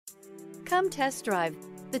Come test drive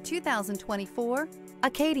the 2024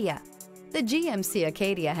 Acadia. The GMC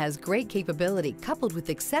Acadia has great capability coupled with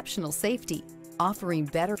exceptional safety, offering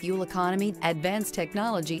better fuel economy, advanced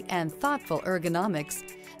technology, and thoughtful ergonomics.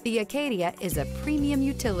 The Acadia is a premium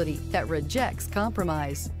utility that rejects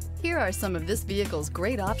compromise. Here are some of this vehicle's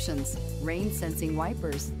great options: rain sensing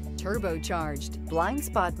wipers, turbocharged, blind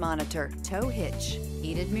spot monitor, tow hitch,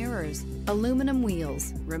 heated mirrors, aluminum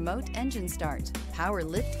wheels, remote engine start, power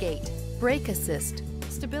lift gate, brake assist,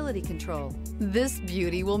 stability control. This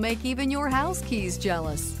beauty will make even your house keys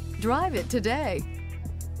jealous. Drive it today.